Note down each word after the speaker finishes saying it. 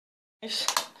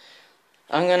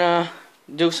I'm gonna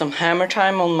do some hammer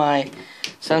time on my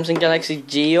Samsung Galaxy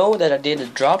Geo that I did a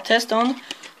drop test on.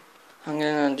 I'm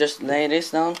gonna just lay this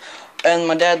down, and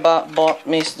my dad bought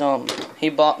me some. He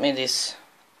bought me this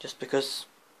just because,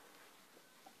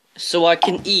 so I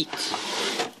can eat.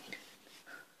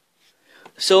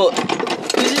 So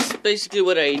this is basically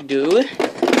what I do.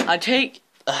 I take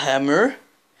a hammer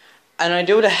and I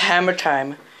do the hammer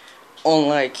time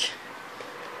on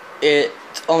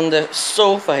on the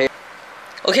sofa here.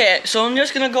 Okay, so I'm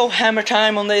just gonna go hammer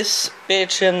time on this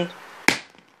bitch,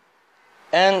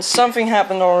 and something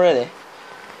happened already.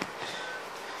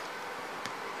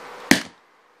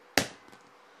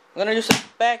 I'm gonna use it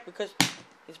back because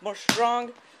it's more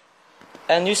strong,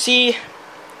 and you see,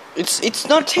 it's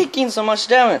not taking so much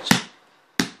damage.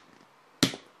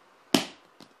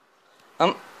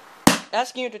 I'm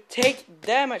asking you to take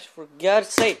damage, for God's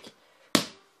sake.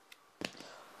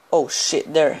 Oh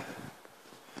shit, there.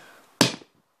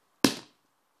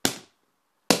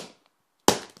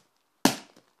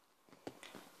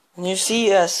 And you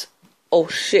see us. Oh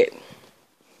shit.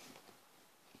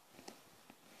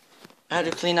 I had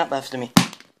to clean up after me.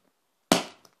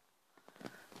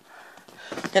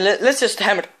 Okay, let's just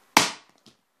hammer.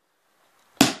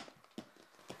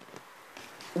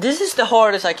 This is the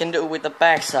hardest I can do with the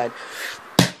backside.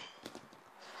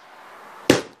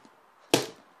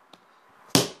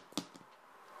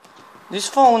 This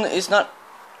phone is not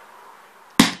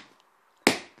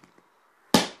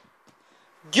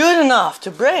good enough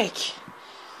to break.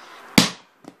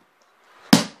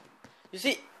 You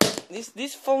see,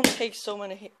 this phone takes so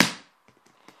many hits.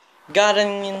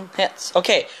 Goddamn hits.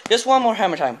 Okay, just one more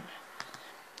hammer time.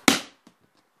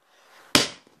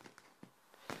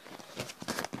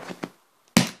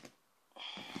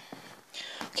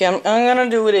 Okay, I'm gonna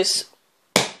do this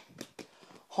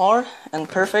hard and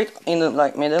perfect in the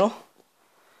middle.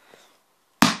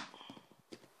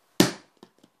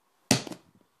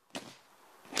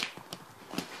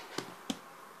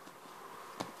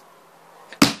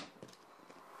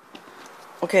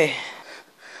 Okay,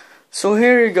 so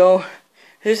here you go.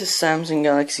 Here's a Samsung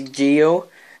Galaxy Geo,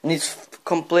 and it's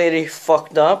completely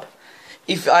fucked up,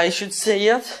 if I should say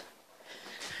it.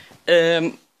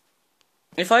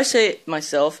 If I say it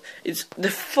myself, the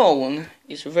phone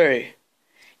is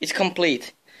it's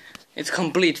complete. It's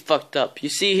complete fucked up. You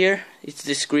see here, it's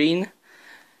the screen.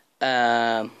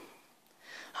 I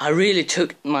really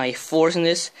took my force in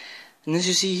this, and as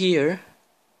you see here,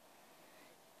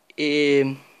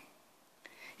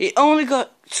 it only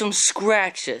got some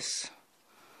scratches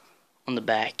on the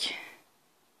back,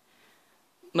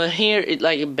 but here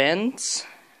it bends,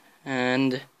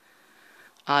 and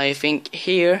I think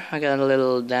here I got a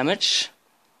little damage.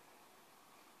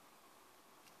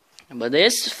 But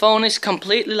this phone is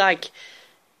completely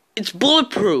it's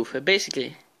bulletproof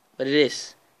basically, but it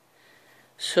is.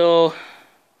 So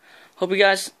hope you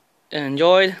guys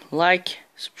enjoyed. Like,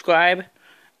 subscribe,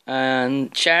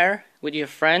 and share with your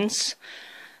friends.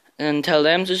 And tell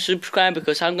them to subscribe,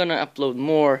 because I'm gonna upload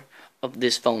more of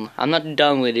this phone. I'm not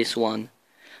done with this one.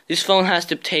 This phone has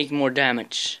to take more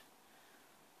damage.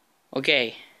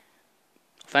 Okay.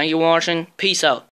 Thank you for watching. Peace out.